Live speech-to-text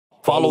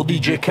Follow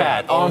DJ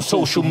KAD on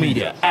social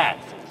media at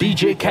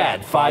DJ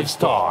KAD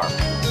 5-star.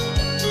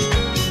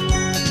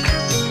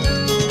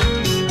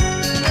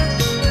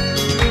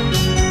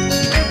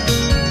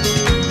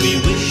 We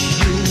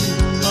wish you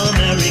a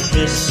Merry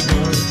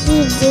Christmas.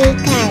 DJ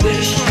KAD. We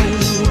wish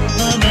you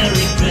a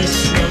Merry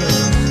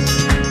Christmas.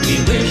 We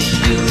wish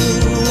you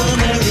a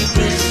Merry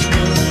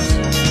Christmas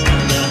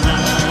and a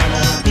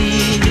Happy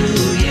New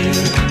Year.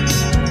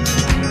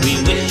 We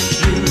wish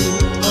you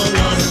a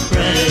lot of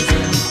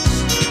presents.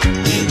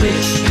 We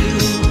wish you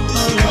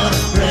a lot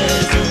of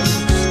presents.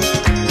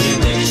 We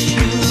wish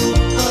you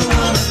a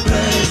lot of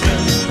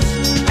presents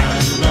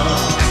and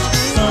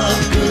lots of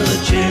good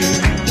cheer.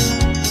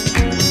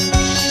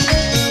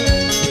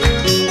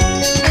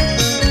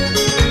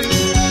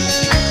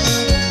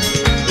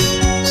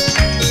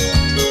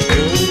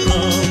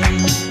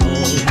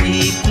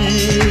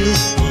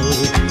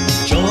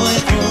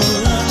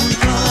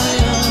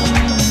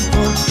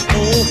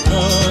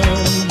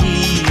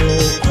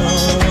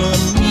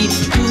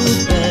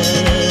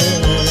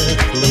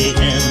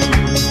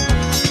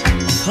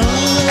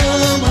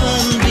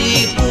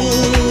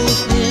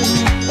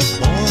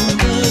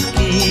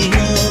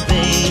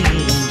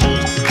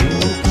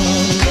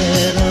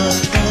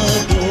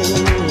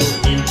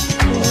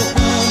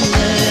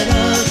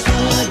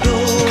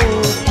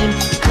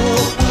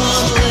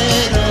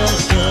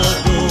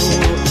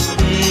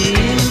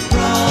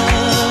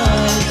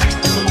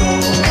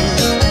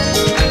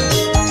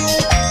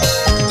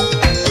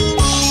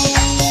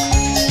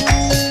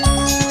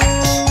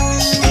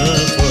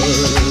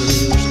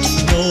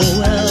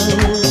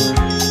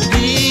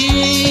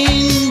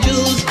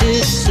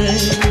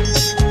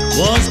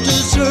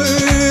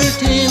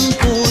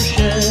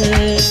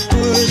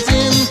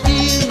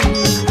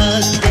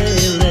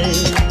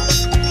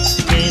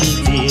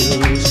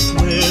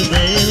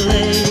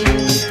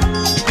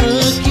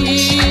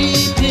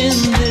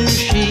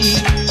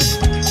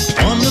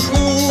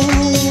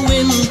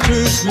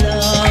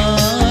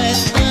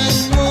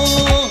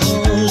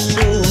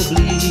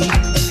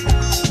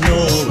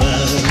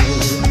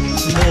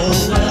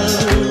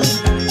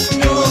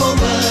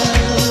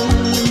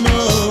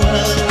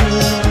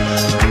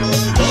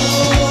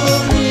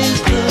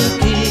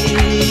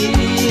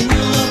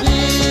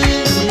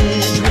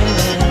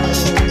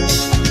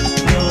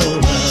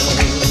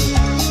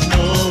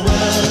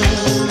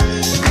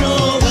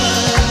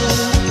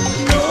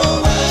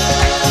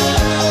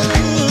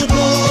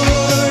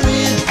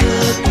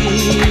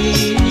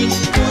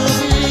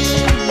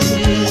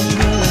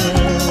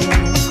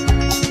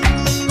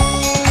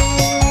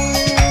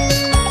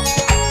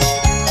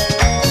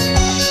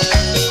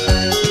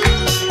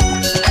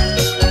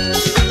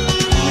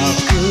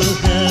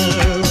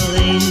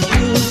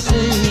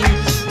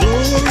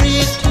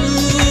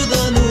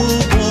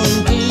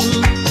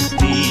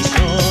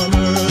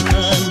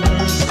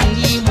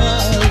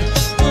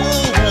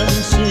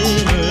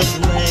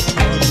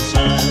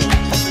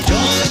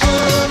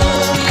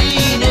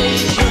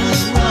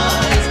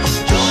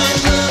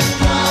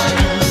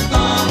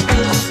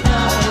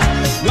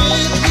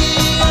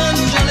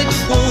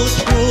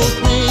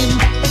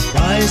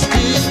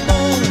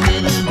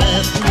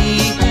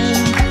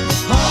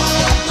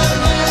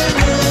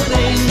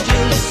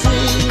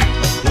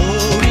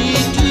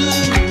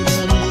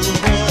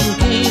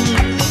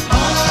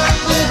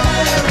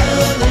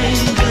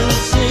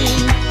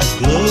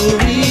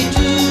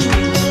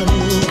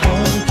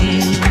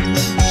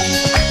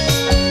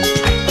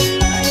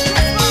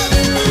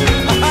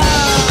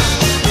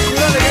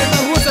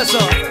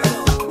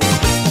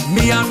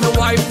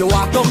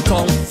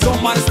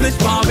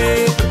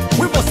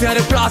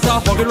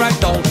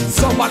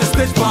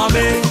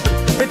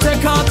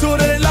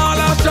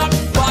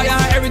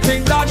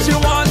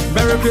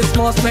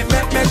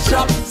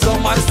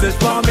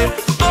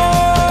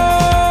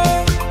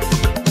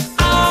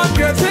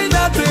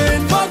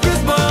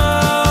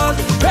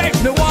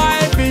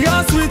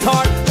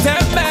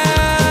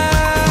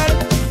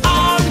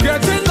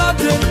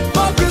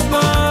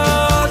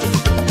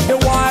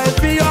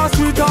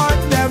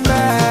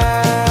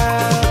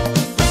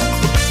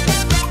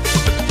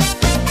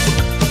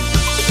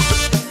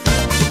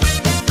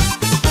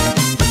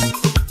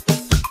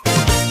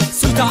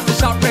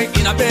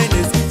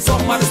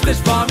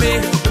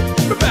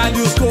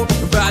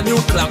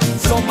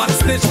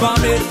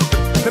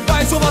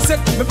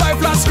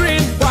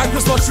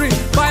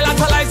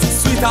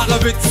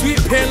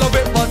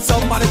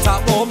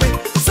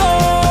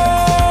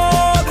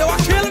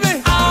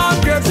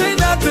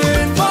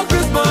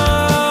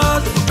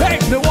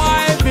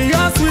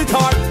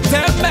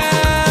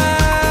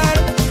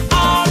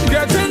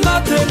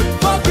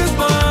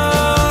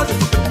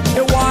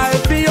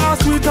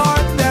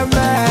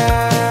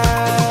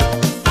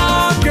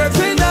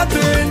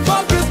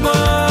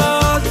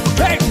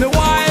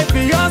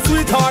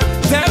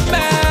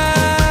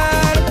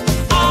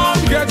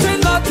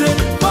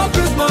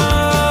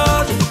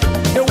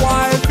 Your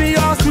wife be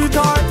your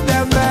sweetheart,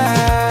 them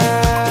man.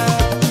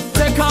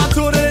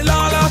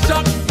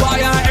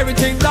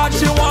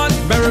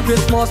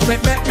 Christmas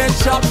make me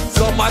shop.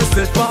 Somebody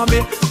search for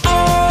me.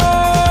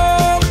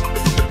 Oh,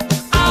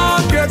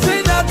 I'm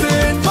getting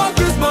nothing for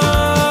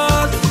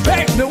Christmas.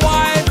 Hey, the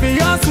wife,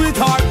 your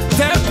sweetheart,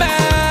 tell me.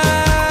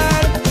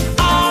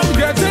 I'm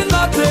getting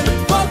nothing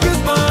for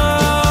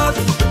Christmas.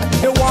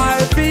 The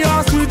wife,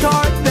 your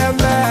sweetheart, tell me.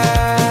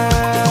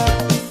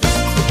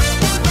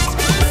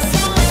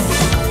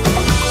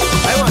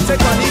 I want to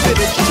take on even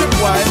the trip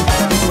while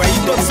where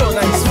you got so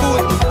nice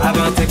food. I'm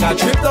gonna take a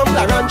trip down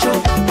the rancho.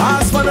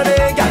 Ask for the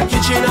day, got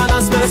kitchen and I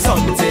smell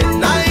something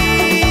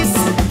nice.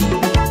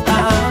 I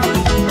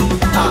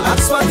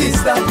ask what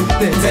is that?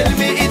 They tell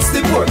me it's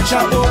the pork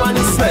chop, oh, and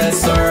it smells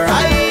so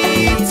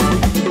right.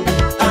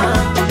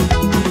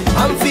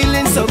 I'm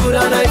feeling so good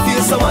and I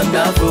feel so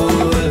wonderful.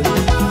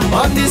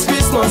 On this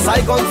Christmas I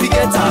can't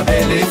forget a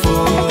belly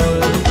full.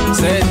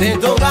 Say they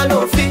don't got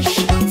no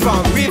fish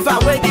from river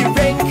where they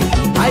rank.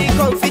 I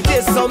come fit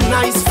taste some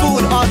nice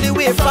food all the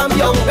way from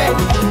young men.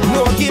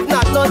 No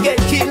kidnap, no get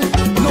killed.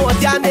 No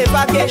they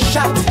never get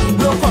shot.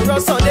 No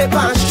chorus on the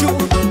pass through.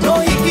 No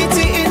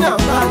hickety in a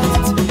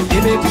fight.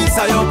 Give me a piece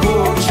of your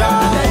pork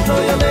chop. Like how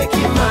you make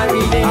it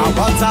marinate. I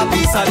want a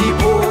piece of the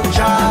pork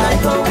chop.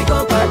 Like how we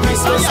come for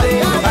Christmas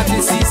Day. You got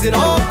the season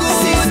all good.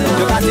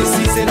 You got the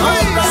season all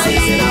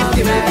right.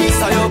 Give me a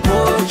piece of your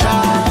pork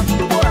chop.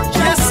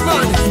 Yes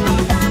man,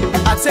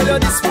 I tell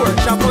you this pork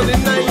chop on the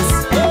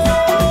nice.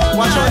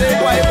 Watch how they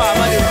go ahead,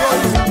 Barba, they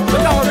run. Look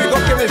how we go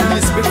give me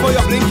peace before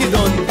you blink it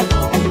on.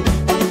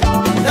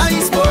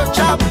 Nice pork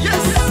chop,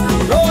 yes.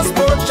 Roast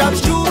pork chop,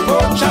 stew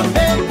pork chop,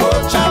 baked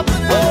pork chop.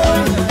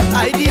 Oh,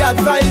 I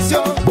advise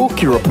you.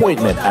 Book your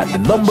appointment at the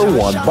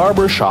 #1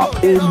 barber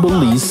shop in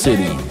Belize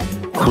City.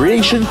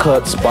 Creation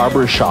Cuts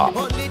Barber Shop.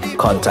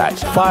 Contact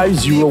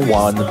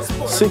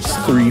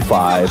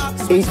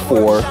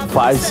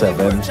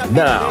 501-635-8457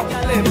 now.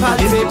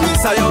 Give me a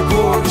piece of your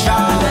pork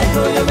chop. Like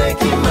how you make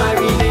it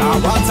marinate. I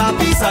want a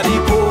piece of the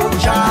pork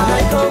chop.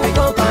 Like how we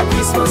go for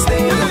Christmas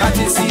Day. You got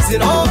the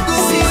season all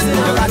good.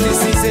 You got the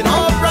season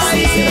all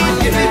right.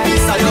 Give me a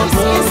piece of your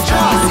pork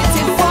chop.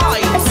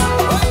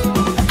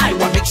 I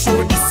want make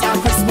sure this year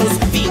Christmas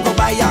we go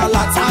buy a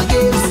lot of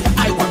gifts.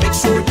 I want make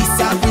sure this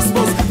year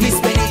Christmas we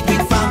spend it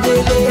with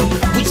family.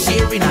 We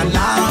sharing and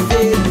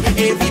laughing,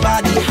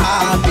 everybody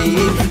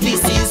happy.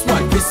 This is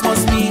what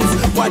Christmas means,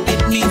 what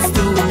it means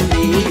to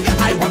me.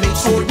 I want make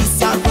sure this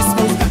year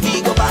Christmas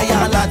we go buy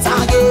a lot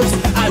of gifts.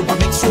 I want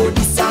make sure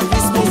this year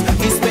Christmas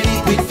we spend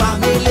it with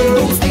family.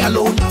 Don't stay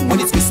alone when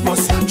it's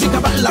Christmas. Drink a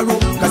bottle of rum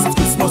cause it's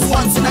Christmas.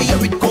 Once in a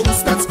year it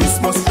comes, that's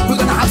Christmas. We're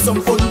gonna have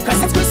some fun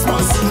cause it's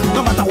Christmas.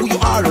 No matter who you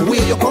are or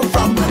where you come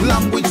from,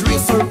 language,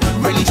 race or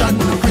religion,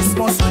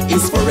 Christmas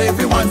is for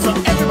everyone. So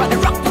everybody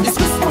rock to this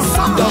Christmas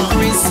song. The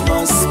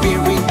Christmas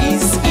spirit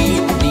is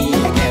in me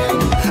again,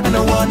 and I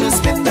wanna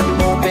spend the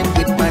moment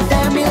with my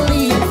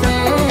family and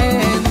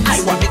friends. I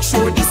wanna make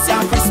sure this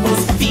year Christmas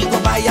we go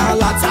buy a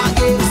lot of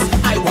gifts.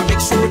 I wanna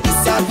make sure this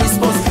year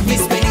Christmas we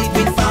spend it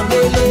with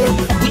family.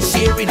 We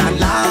sharing and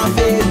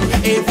laughing,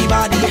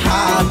 everybody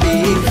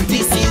happy.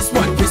 This is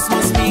what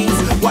Christmas means,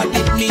 what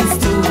it means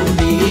to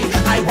me.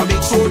 I wanna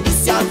make sure this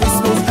year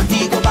Christmas we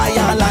go buy a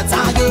lot of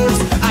gifts.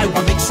 I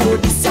wanna make sure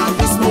this year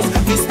Christmas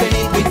we spend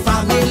it with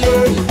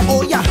family.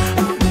 Oh yeah,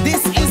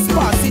 this is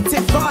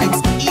positive vibes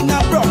in a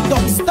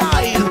Brukdown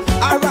style.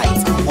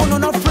 Alright, oh no,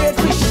 not afraid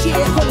to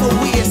shake on the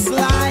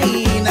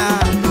waistline,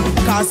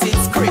 cause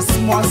it's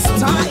Christmas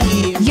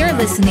time. You're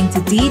listening to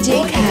DJ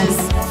KAD.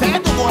 Fair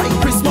the boy,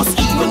 Christmas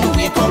Eve when you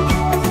wake up.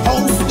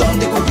 House done,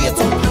 decorate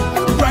up.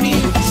 Granny,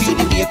 she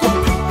the wake up.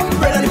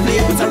 Bread on the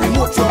plate with a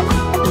remote truck.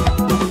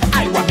 I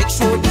want make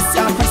sure this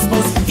year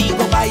Christmas we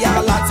go buy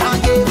a lot of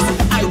gifts.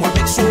 I want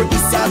make sure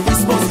this year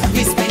Christmas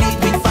we spend it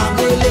with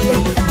family.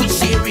 We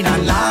sharing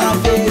and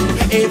laughing,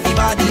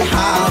 everybody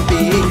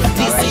happy.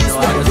 This is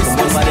what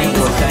Christmas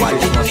means, what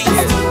it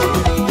means to me.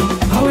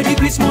 How the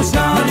Christmas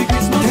done?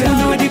 Tell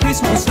me where the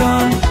Christmas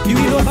done. You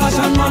will old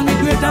fashioned man with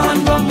great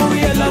hand, but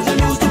Muriel as you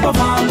used to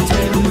perform.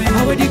 Tell me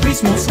how the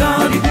Christmas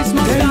done?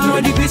 Tell me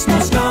where the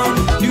Christmas done.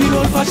 You will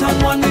old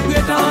fashioned man with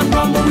great hand,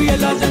 but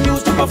Muriel as you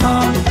used to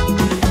perform.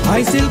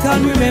 I still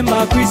can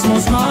remember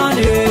Christmas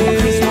morning.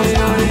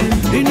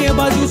 The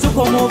neighbors used to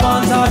come over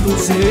and start to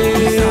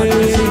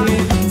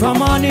sing. From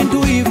morning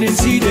to evening,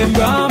 see them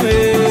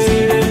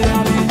drumming.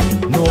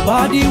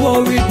 Nobody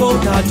worried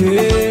about a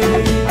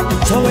day.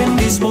 So when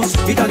this bus,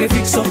 it a get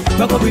fix up,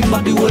 we go bring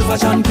back the old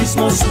fashioned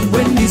Christmas.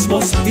 When this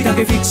bus, it a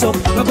get fix up,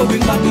 we go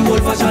bring back the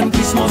old fashioned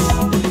Christmas.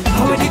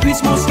 How the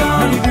Christmas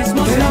done? Tell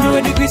me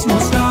where the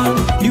Christmas done.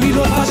 You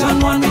will old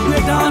fashioned one with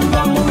great hand,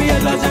 but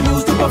Muriel as them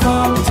used to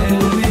perform. Tell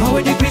me how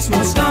the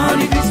Christmas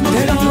done?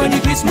 Tell me where the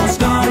Christmas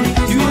done.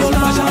 You will old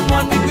fashioned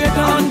one with great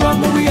hand, but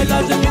Muriel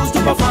as them used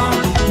to perform.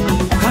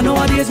 Cause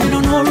nowadays we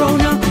don't know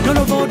around ya.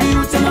 None of all the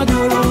youths and I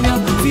go around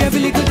ya. For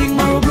every little thing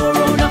marrow blow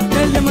around ya.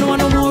 Tell them I don't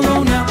want no more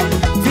around ya.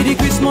 For the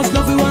Christmas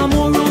love we want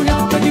more around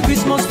ya. For the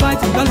Christmas fight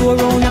galore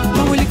around ya.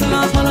 When we little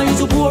last man I used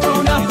to pour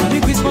around ya.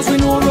 The Christmas we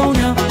know around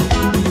ya.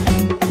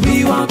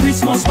 We want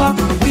Christmas back,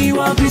 we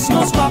want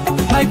Christmas back.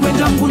 Like when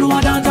Jambu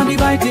a dance and the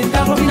biting,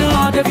 that up in the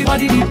heart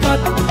everybody did cut.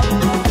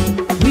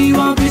 We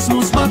want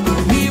Christmas back.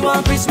 We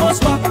want Christmas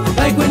back.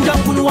 Like when Jack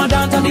Punu a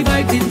dance and the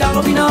vibe did that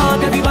up in a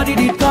heart, everybody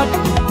did cut.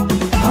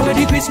 How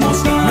the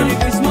Christmas gone?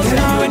 Tell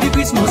me when the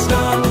Christmas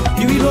gone.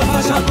 You will old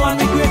fashioned one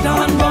with great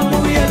and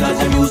bum we as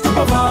them used to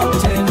perform.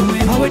 Tell me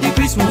how the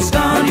Christmas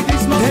gone?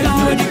 Tell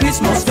me when the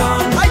Christmas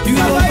gone. You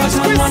will old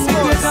fashioned one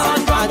with great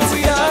and bum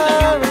we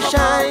as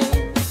shine.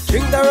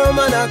 Drink the rum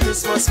and a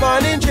Christmas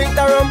morning, drink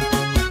the rum.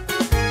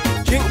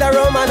 Drink the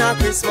rum and a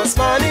Christmas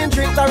morning,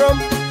 drink the rum.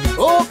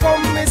 Oh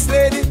come Miss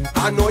Lady,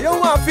 I know you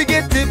want to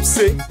get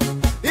tipsy.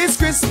 It's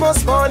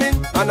Christmas morning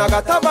and I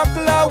got a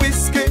bottle of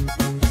whiskey.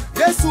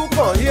 Guess who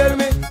can hear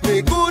me?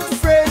 My good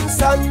friend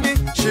Sandy.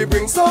 She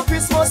brings some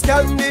Christmas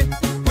candy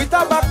with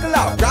a bottle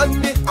of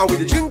brandy and with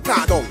the drink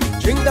down.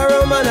 Drink the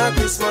rum and a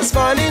Christmas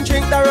morning,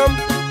 drink the rum.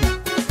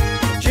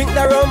 Drink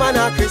the rum and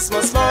a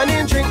Christmas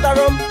morning, drink the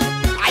rum.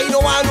 I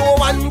don't want no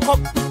 1 cup,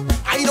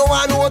 I don't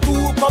want no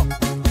 2 cup.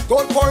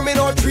 Don't pour me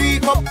no 3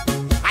 cup,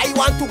 I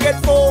want to get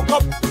 4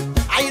 cup.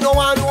 I don't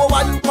want no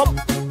 1 cup,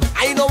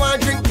 I don't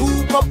want drink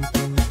 2 cup.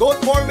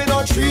 Don't pour me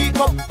no 3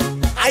 cup,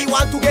 I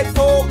want to get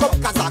 4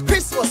 cup, cause a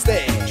Christmas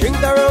day. Drink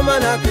the rum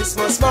and a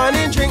Christmas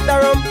morning, drink the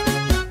rum.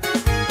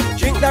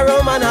 Drink the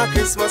rum and a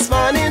Christmas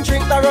morning,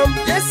 drink the rum.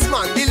 Yes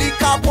man, the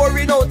liquor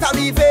pouring out of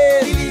me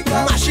vein,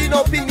 mashing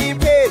up in me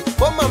pain.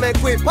 Mama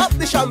make we pop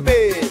the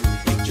champagne.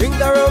 Drink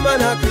the rum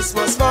and a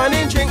Christmas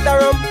morning, drink the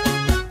rum.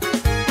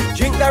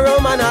 Drink the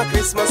rum and a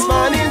Christmas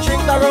morning,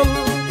 drink the rum.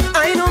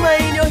 I don't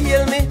mind you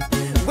hear me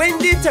when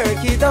the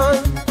turkey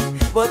done,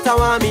 but I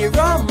want me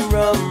rum,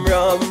 rum,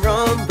 rum,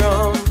 rum,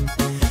 rum.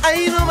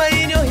 I don't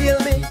mind you hear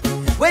me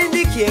when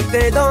the cake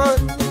they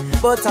done,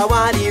 but I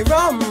want the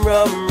rum,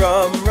 rum,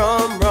 rum,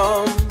 rum,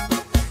 rum.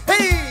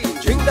 Hey,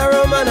 drink the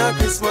rum and a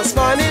Christmas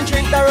morning,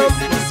 drink the rum.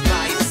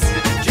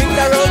 Drink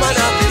the rum and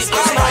a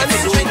Christmas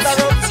morning, drink the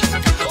rum.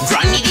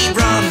 Granny the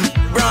rum,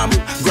 rum,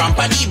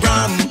 grandpa the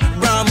rum,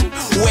 rum.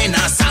 When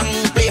a song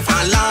play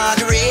for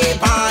Lord Ray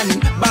Ban,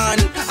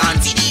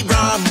 auntie the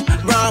rum,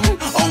 rum,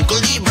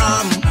 uncle the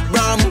rum,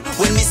 rum.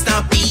 When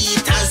Mr.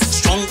 Peters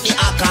strung the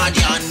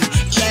accordion,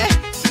 yeah.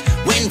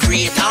 When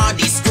Greater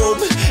the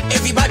scrub,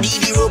 everybody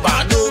the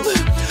rubber dub.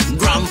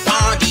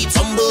 Grandpa the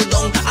tumble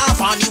down,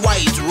 half on the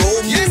white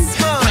robe. Yes,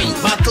 pint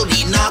bottle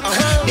the knock,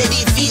 then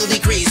they feel the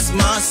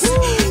Christmas.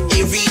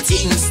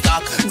 Everything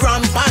stuck,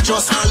 grandpa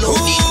just allow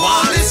the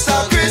quarrel. It's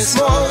a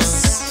Christmas,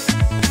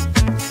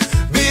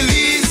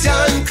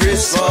 Belizean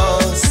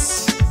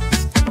Christmas.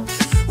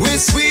 We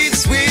sweet,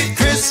 sweet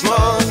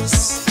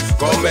Christmas.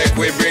 Come back,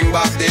 we bring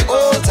back the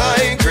old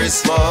time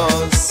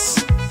Christmas.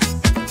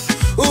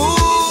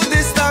 Ooh,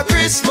 this the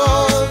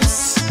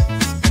Christmas.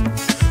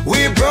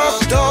 We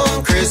broke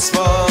down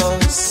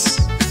Christmas.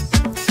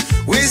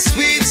 We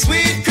sweet,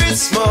 sweet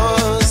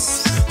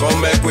Christmas.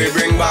 Come back, we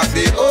bring back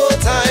the old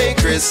time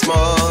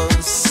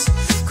Christmas.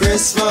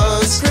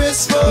 Christmas,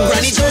 Christmas.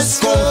 Granny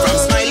just come from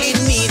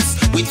Smiling Meats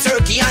with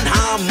turkey and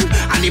ham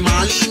and the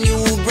Mali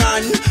new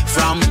brand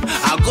from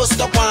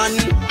Augusta Pan.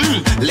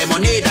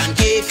 Lemonade and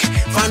cake,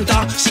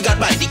 Fanta, she got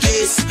by the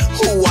case.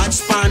 Who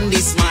watch Pan the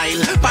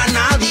smile, Pan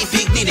all the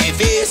picnic they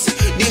face.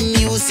 The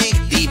music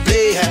they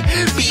play,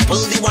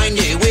 people the wine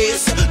they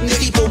waste.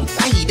 Daddy pump,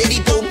 aye,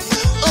 daddy pump,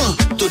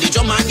 to the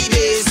drum and the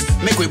bass.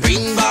 Make we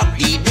bring back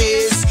the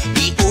days,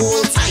 the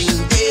old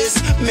time days.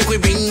 Make we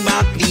bring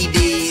back the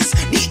days,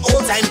 the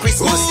old time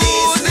Christmas days.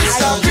 Ooh, this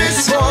the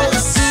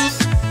Christmas,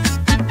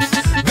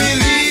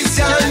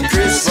 Belizean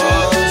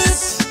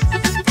Christmas.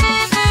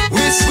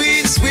 We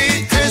sweet,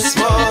 sweet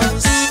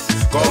Christmas.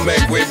 Come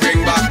back, we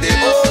bring back the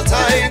old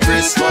time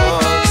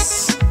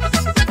Christmas.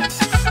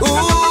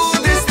 Ooh,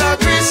 this the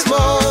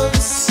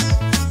Christmas.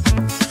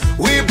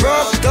 We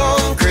broke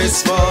down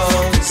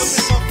Christmas.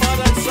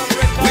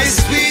 We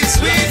sweet,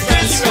 sweet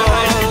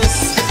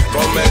Christmas.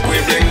 Come back, we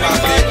bring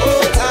back the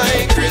old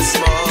time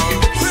Christmas.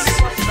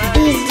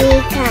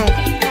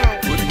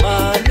 Good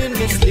morning,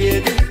 Miss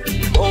Lady.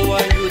 How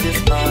are you this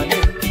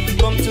morning?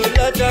 Come to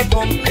lodge a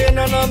complain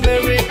on a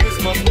Merry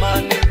Christmas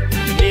morning.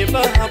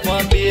 Never have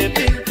a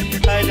baby,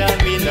 hide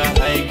am in the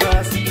high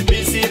grass.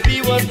 BCP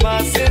was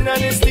passing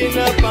and it's still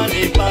up on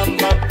the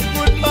bamba.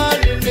 Good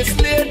morning, Miss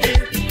Lady.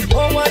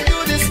 How are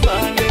you this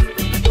morning?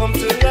 Come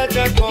to lodge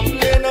a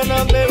complain on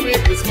a Merry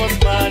Christmas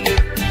morning.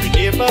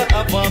 Never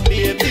have a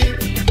baby,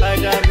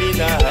 hide am in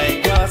the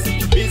high grass.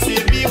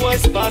 BCP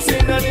was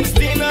passing and it's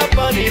still up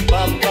on the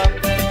bamba.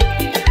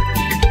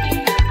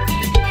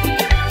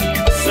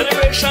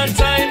 Celebration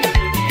time,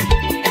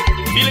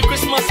 feel the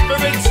Christmas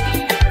spirit.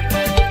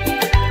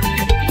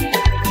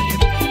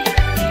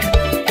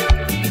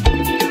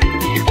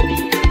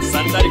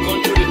 Santa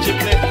come to the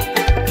chimney.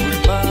 Good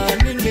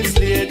morning, Miss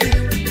Lady.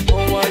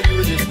 How are you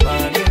this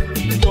morning?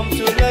 Come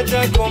to lodge a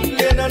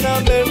complain on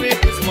a Merry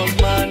Christmas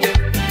morning.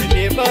 We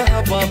never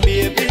have a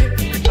baby,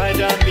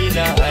 hide am in a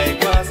high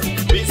grass.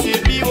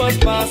 BCP was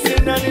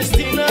passing and it's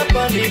still up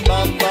on the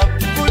bamba.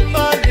 Good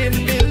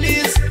morning,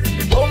 Belize.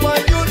 How are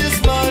you this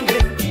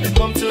morning?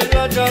 Come to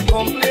lodge a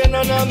complain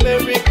on a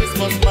Merry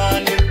Christmas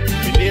morning.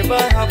 We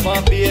never have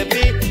a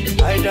baby,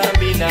 hide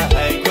am in a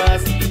high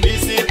grass.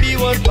 BCP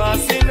was was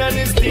passing and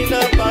it's still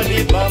up on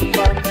the bam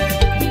bam.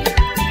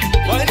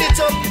 Wind it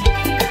up,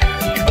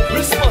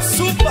 Christmas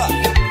super.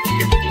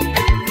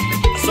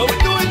 So we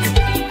do it.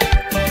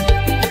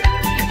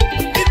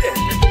 Hit it.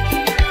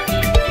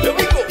 Here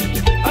we go.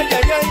 Ay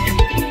ay ay.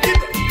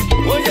 Hit it.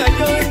 Oh ay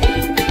ay.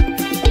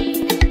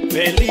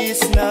 Feliz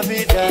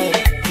Navidad.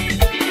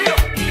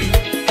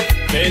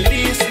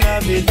 Feliz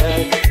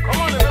Navidad.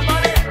 Come on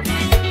everybody.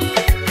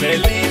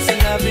 Feliz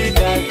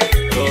Navidad.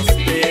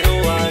 Prospero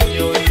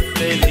año y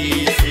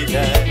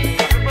felicidad.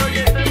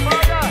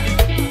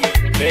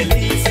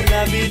 Feliz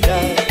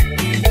Navidad.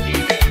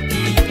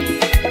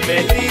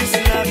 Feliz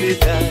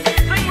Navidad.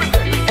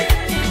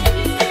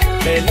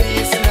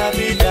 Feliz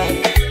Navidad.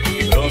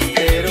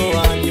 Prospero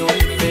año y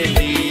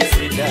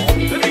felicidad.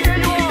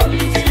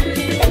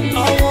 I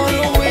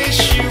wanna wish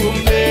you a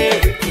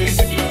Merry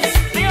Christmas.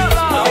 I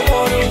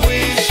wanna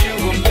wish you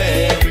a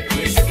Merry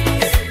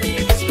Christmas.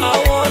 I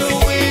wanna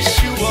wish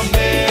you a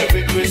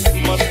Merry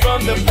Christmas from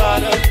the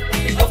bottom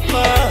of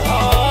my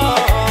heart.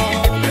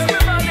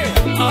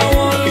 I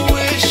wanna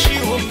wish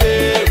you a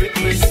Merry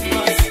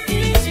Christmas.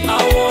 I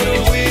wanna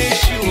wish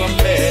you a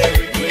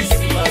Merry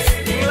Christmas.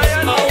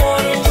 I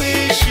wanna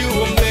wish you a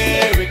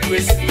Merry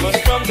Christmas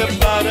from the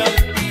bottom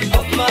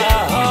of my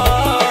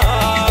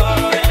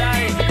heart.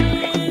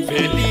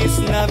 Feliz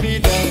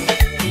Navidad.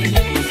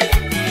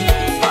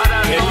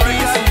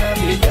 Feliz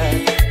Navidad.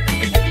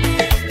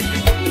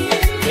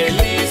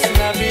 Feliz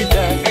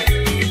Navidad.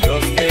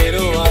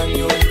 Prospero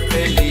año y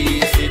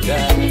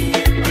felicidad.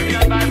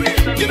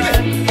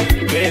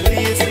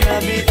 Feliz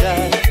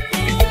Navidad.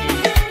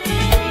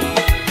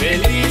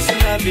 Feliz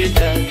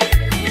Navidad.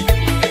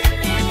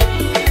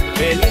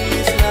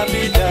 Feliz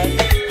Navidad.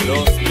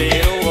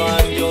 Prospero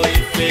año y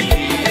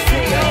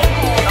felicidad.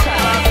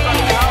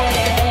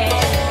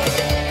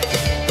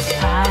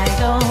 I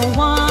don't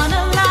want a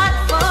lot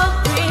for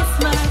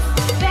Christmas.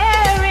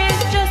 There is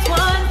just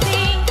one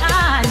thing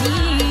I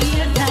need,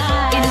 and I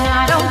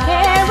don't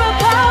care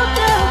about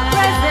the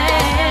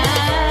present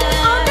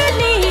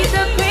underneath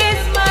the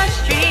Christmas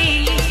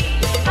tree.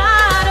 I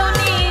don't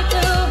need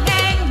to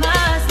hang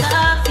my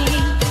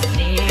stocking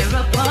there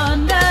upon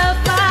the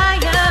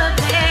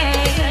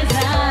fireplace.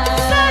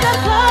 Santa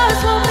Claus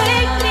will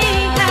make me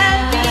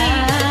happy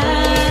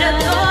with a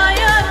toy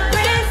on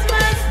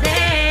Christmas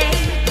Day.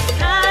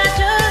 I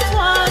just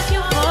want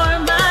you for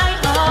my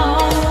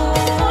own,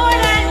 more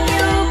than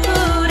you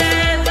could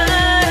ever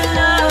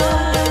know.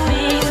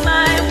 Make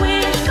my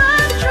wish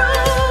come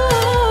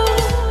true.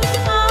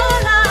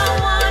 All I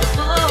want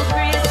for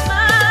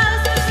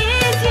Christmas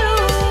is you.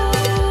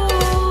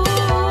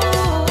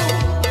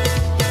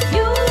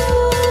 You,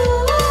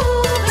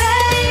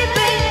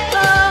 baby.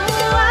 Oh,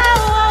 I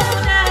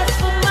won't ask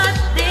for much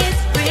this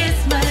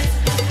Christmas.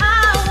 I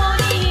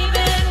won't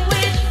even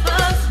wish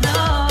for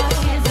snow.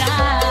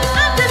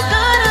 I'm just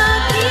gonna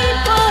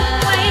keep on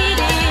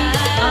waiting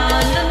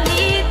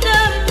underneath the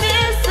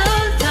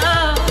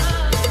mistletoe.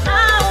 I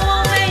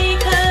won't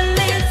make a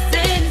list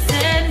and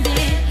send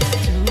it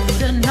to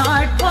the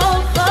North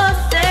Pole for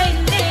Saint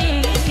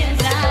Nick.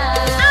 I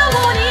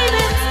won't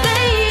even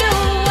stay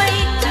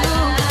awake to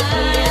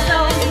hear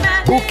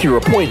those Book your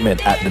appointment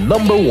at the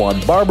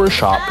 #1 barber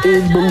shop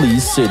in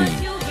Belize City.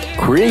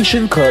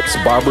 Creation Cuts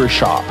Barber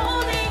Shop.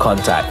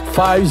 Contact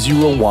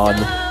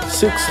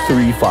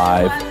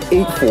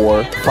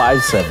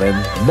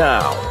 501-635-8457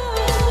 now.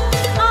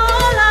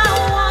 All I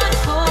want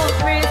for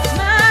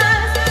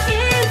Christmas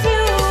is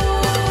you.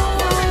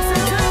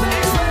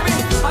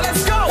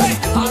 Let's go. I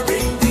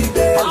ring the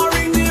bell. I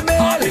ring the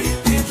bell.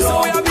 So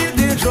I beat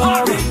the drum. I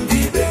ring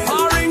the bell. I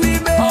ring the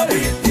bell.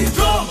 The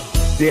drum.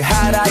 The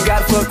hat I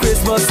got for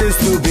Christmas is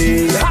too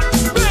big.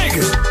 Big.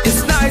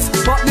 It's nice,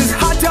 but this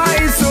hat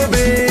is so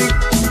big.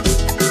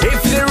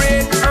 If the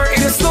rain or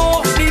in the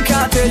snow, they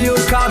can't tell you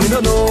come in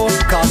the know.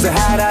 Cause the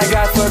hat I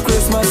got for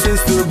Christmas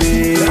is too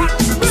big.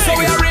 So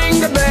we ring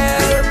the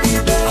bell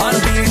and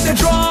beat the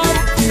drum.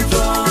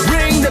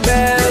 Ring the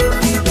bell.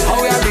 How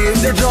we beat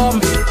the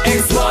drum.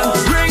 X1,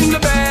 ring the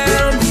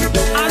bell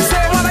and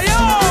say what are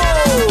you?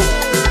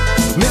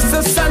 Mr.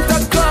 Santa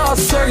Claus,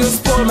 sir, you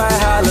spoil my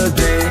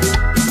holiday.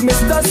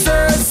 Mr.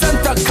 Sir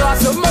Santa Claus,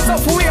 you must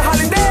have free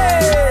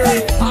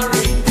holiday. I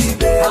ring the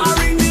bell. I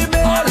ring the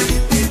bell.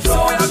 So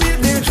I beat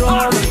the drum. I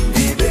ring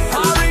the bell. I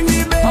ring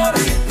the bell.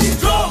 The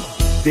drum.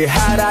 The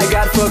hat I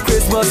got for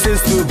Christmas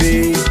is too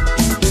big.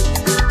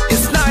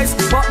 It's nice,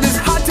 but this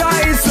hat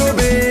is so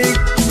big.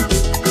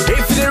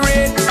 If the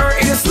rain or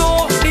in the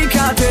snow, they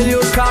can't tell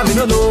you come in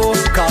the know.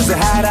 Cause the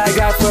hat I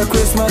got for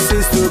Christmas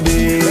is too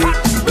big.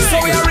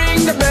 So we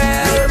ring the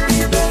bell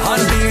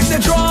and beat the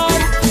drum.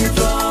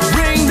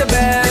 Ring the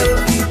bell.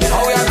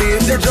 How we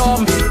beat the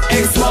drum.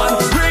 X1,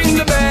 ring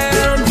the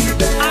bell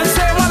and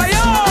say what are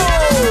you?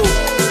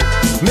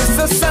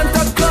 Mr.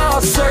 Santa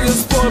Claus, sir, you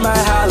spoil my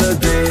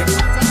holiday.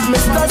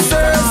 Mr.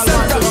 Sir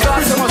Santa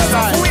Claus, you must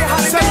have free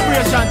holiday.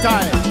 Celebration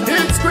time.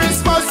 It's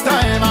Christmas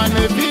time and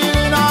we're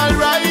feeling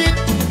alright.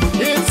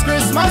 It's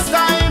Christmas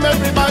time,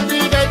 everybody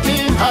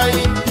getting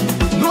high.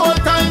 No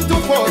time to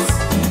fuss,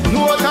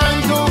 no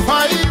time to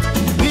fight.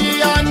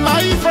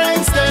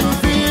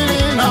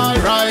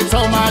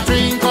 Some a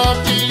drink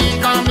up the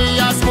liquor, me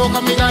a smoke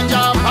up me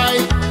ganja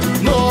pipe.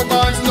 No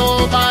guns,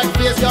 no bad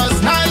face,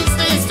 just nice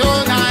things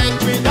tonight.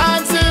 We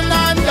dancing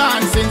and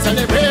dancing,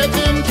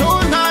 celebrating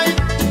tonight.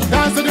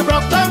 Dance to the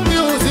Brukdown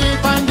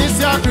music and this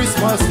year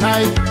Christmas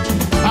night.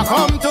 I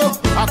come to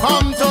hide.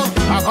 Come to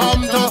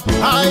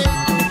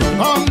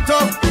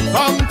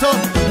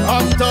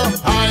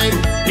hide.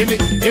 Give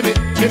it,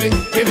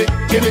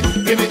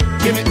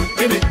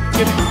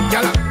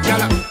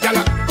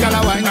 Gyal a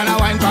wine and a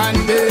wine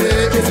bandy.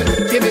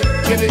 Give it,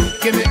 Gyal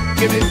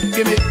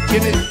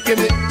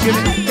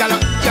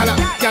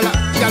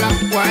a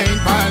wine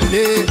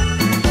bandy.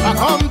 I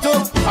come to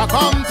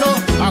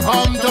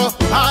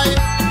hide.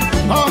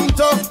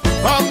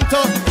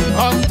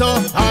 Come to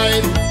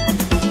hide.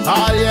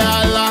 All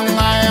year long I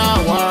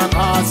work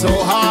hard so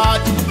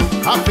hard.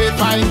 Happy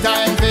find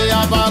time to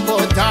have a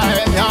good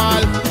time,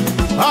 y'all.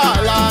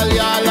 All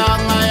year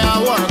long I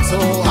work so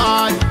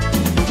hard.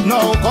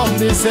 Now come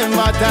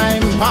December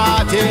time,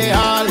 party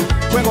all.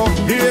 We go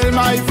heal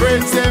my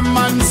friends, them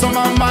and some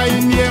of my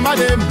name of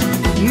them.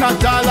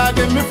 Not all of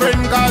them me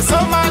friend, cause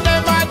some of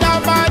them are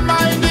the bad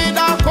minded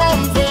and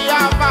come to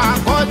have a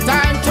good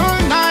time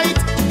tonight.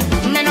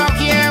 Me no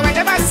care what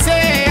they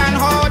say and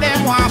how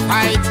them want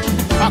fight.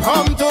 I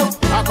come to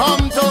hide.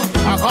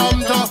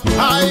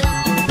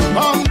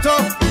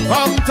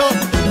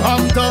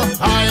 Come to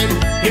hide.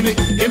 Give it.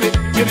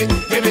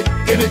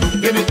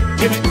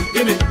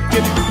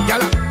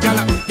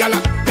 Gyal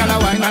a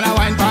wine and a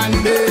wine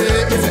bandy.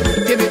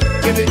 Give it.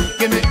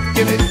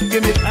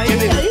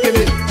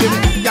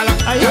 Gyal a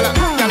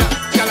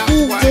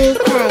wine.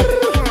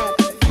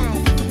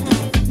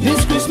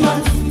 This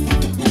Christmas,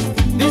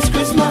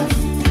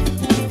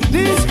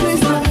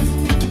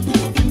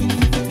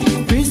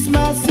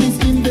 Christmas is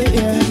in the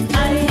air.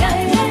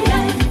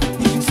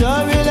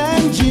 Sorrel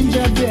and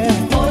ginger beer.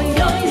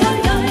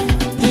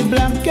 The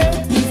blanket,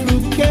 the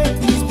fruit cake,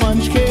 the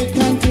sponge cake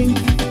and thing.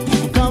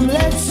 Come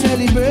let's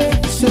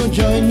celebrate, so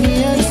join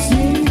me and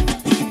sing.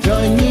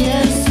 Join me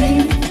and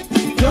sing.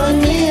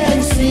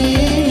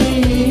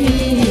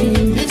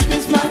 This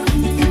Christmas,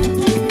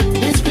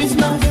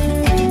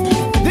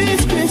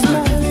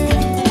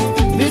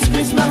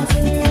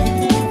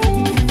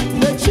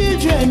 the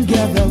children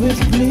gather with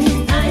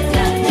glee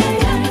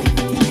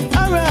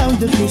around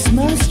the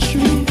Christmas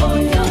tree. Oh,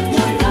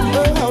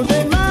 how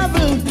they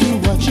marvel to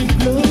watch it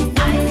glow.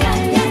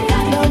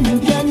 Now you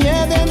can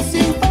hear them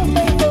sing.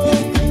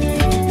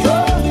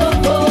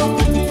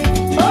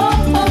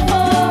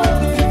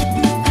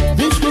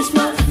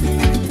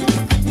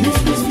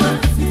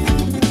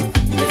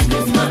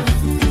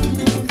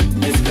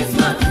 This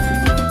Christmas.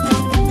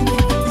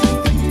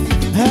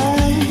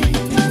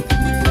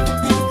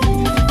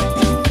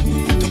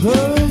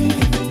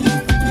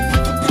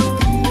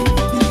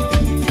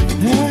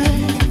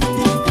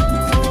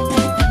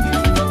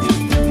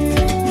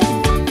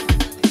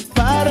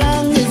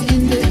 Parang is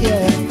in the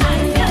air.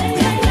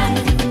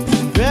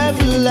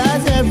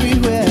 Revelers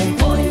everywhere.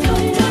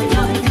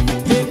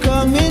 They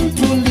come in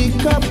to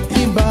lick up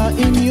the bar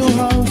in your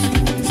house.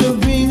 So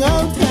bring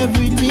out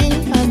everything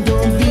and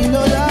don't be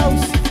no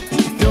louse.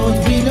 Don't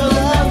be no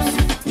louse.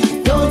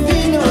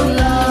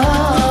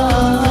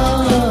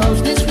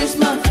 This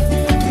Christmas.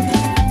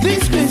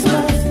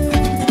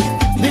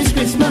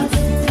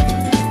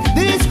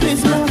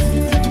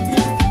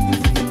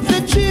 The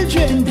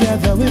children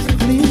gather with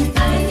glee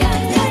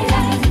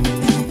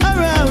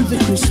around the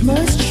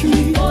Christmas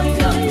tree. Oh,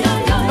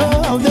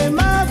 how they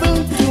marvel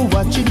to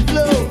watch it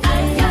glow.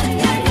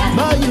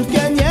 But you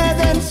can hear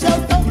them so.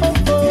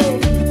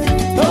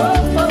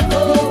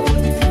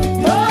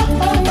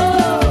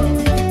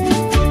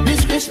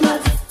 This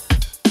Christmas.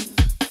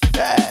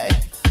 Hey.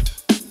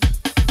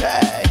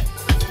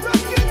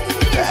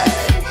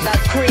 That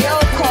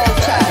Creole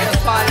culture. Yes,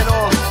 man, you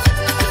know.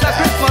 It's a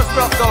Christmas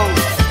Brukdown.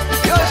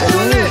 Yo,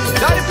 Shuli,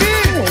 Daddy P.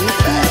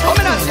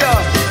 Coming at you.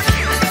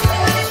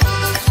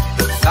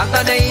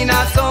 Santa Day in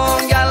a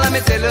song, y'all, let me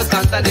tell you,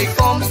 Santa Day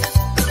come.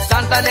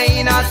 Santa Day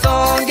in a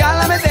song, y'all,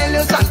 let me tell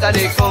you, Santa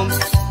Day come.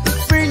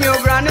 Bring your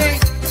granny,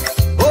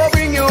 oh,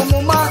 bring your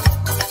mama,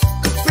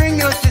 bring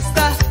your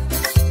sister,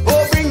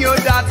 oh, bring your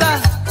daughter.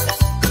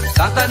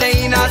 Santa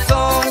Day in a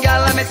song,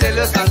 y'all, let me tell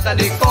you, Santa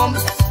Day come.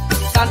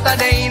 Santa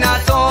Day in a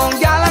song,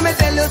 y'all, let me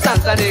tell you,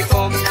 Santa Day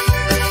come.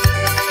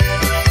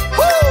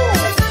 Woo!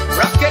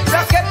 Rock it.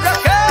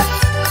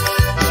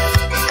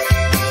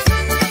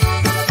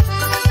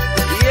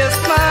 Yes,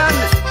 man.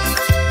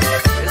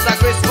 It's a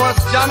Christmas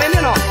jamming,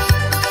 you know.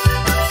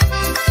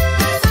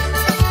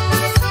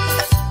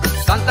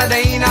 Santa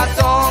Day in a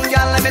song,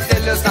 y'all, let me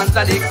tell you,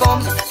 Santa Day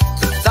come.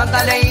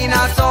 Santa Day in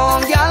a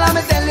song, y'all, let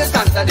me tell you,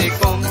 Santa Day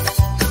come.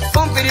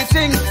 Come for the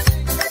thing,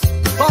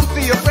 come for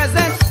your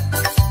present.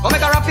 Come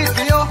make a rap it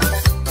for you.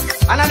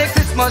 Under the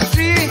Christmas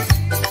tree.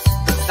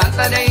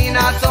 Santa Day in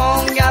a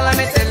song, y'all, let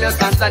me tell you,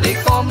 Santa Day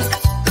come.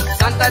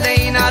 Santa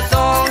Day in a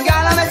song,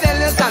 y'all, let me tell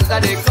you, Santa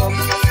Day come.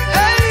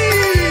 Hey!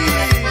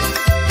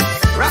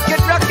 Rock it.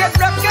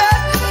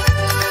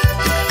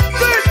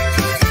 Good.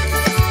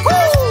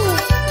 Woo!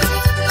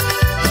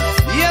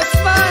 Yes,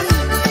 man.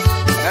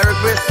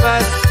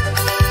 Christmas.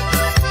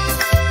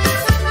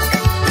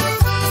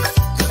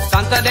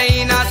 Santa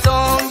Day in a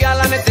town, girl,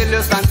 let me tell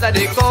you, Santa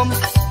Day come.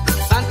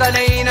 Santa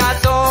Day in a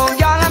town,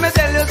 girl, let me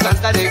tell you,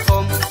 Santa Day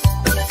come.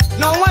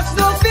 No watch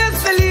no face,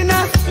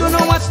 Selena, do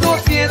not watch no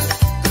face.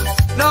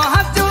 No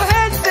have to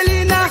head,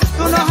 Selena,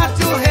 do not have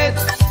to head.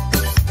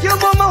 Your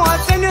mama was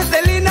send you,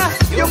 Selena,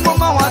 your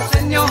mama was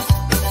send you.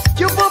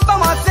 Your papa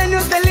was send you,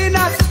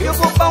 Selena, your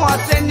papa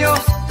was send you.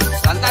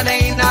 Santa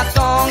Day in a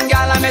town,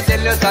 girl, let me tell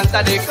you,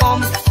 Santa Day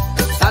come.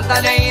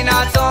 Santa Day in a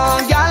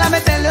town, girl, let me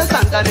tell you,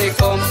 Santa Day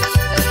come.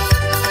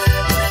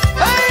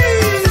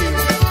 Hey!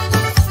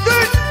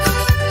 Good!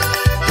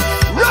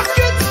 Rock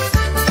it!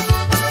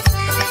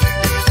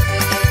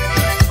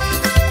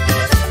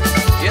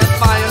 Yes,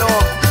 fine, you know.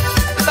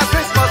 It's a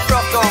Christmas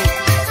Brukdown.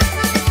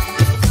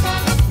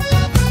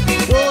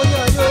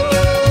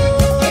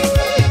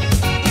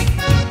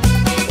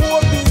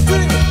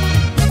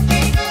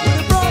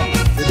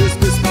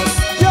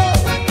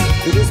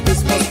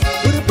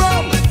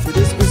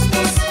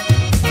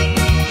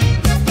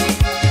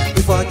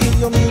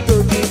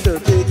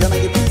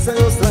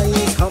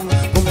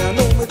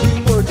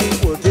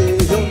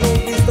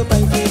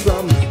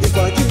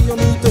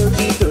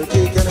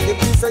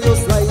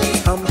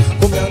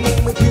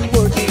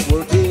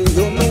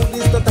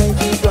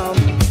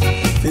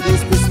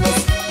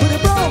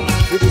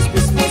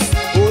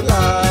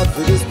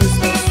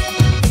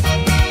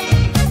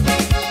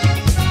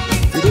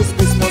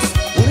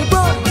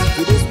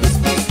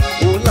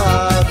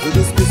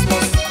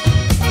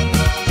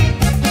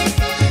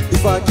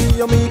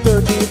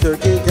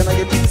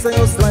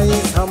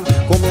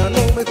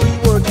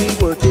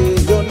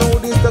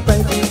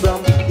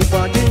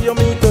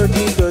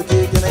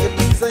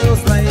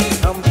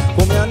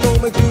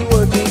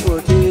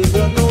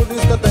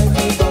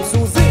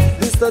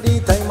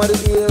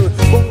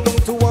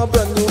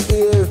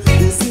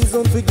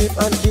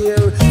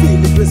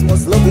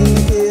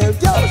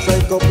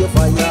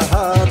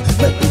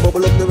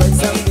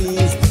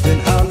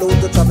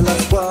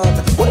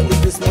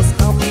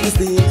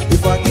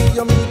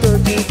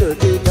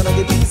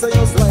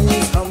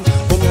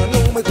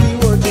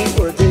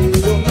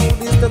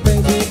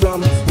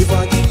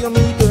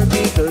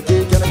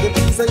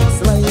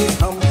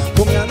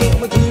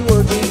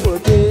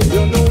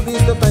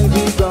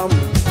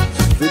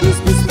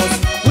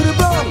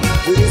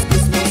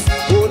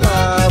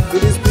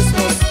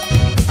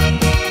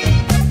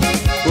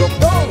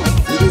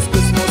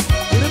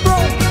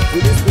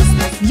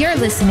 You're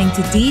listening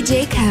to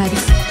DJ KAD.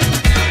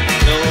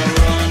 You're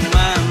on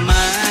my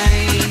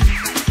mind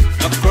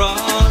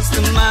across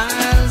the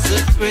miles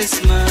of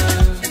Christmas,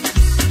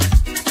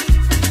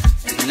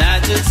 and I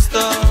just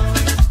thought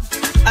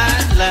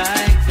I'd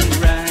like to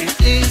write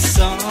this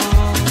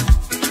song.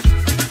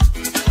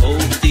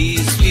 Hope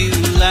these few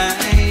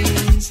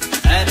lines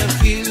add a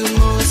few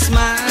more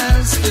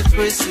smiles for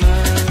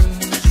Christmas,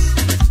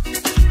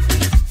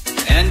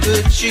 and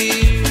good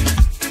cheer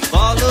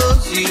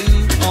follows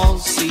you all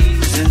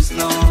seasons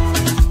long.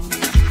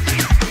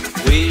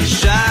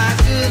 Wish I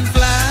could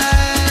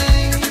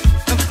fly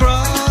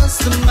across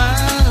the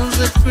miles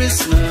of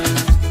Christmas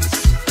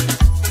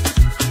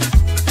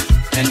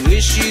and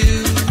wish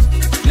you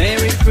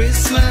Merry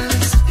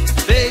Christmas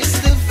face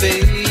to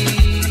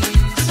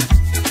face,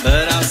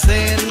 but I'll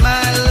send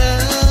my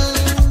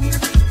love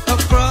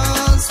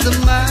across the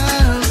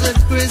miles of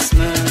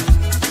Christmas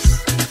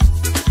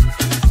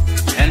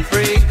and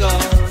pray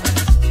God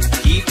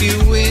keep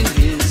you in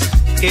His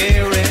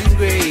care and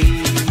grace.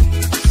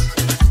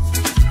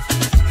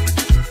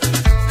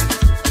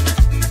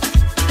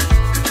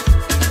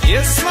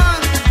 Yes,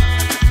 man.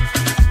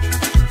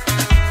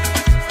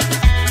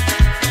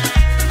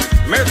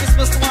 Merry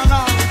Christmas to one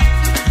all.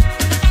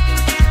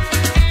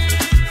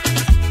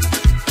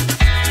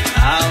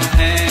 I'll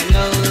hang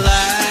a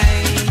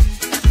light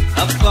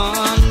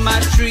upon my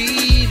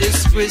tree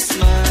this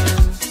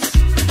Christmas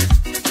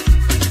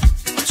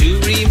to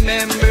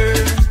remember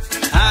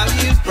how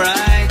you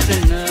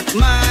brighten up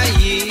my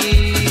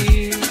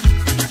year.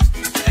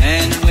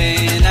 And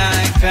when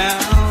I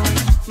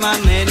count my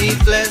many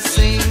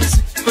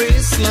blessings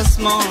Christmas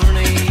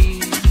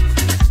morning,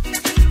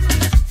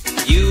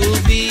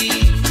 you'll be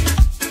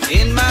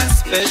in my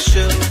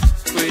special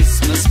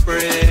Christmas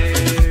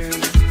prayer.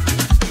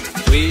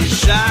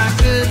 Wish I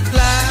could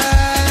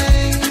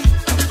fly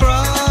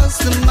across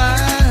the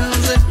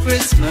miles of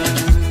Christmas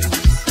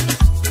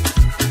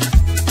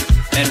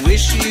and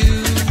wish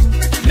you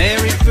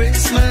Merry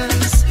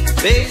Christmas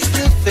face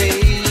to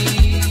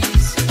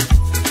face,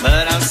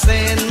 but I'll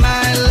send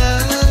my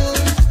love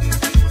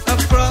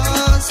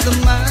across the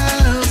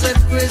miles of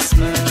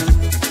Christmas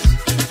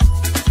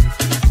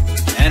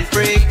and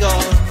pray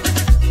God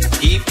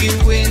keep you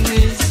in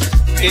His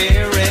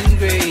care and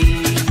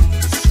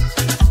grace.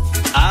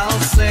 I'll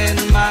send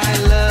my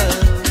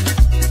love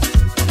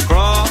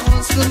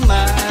across the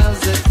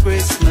miles of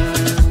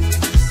Christmas.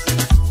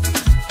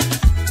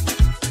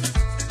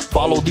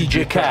 Follow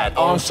DJ KAD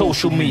on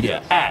social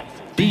media at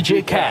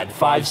DJ KAD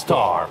 5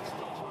 star.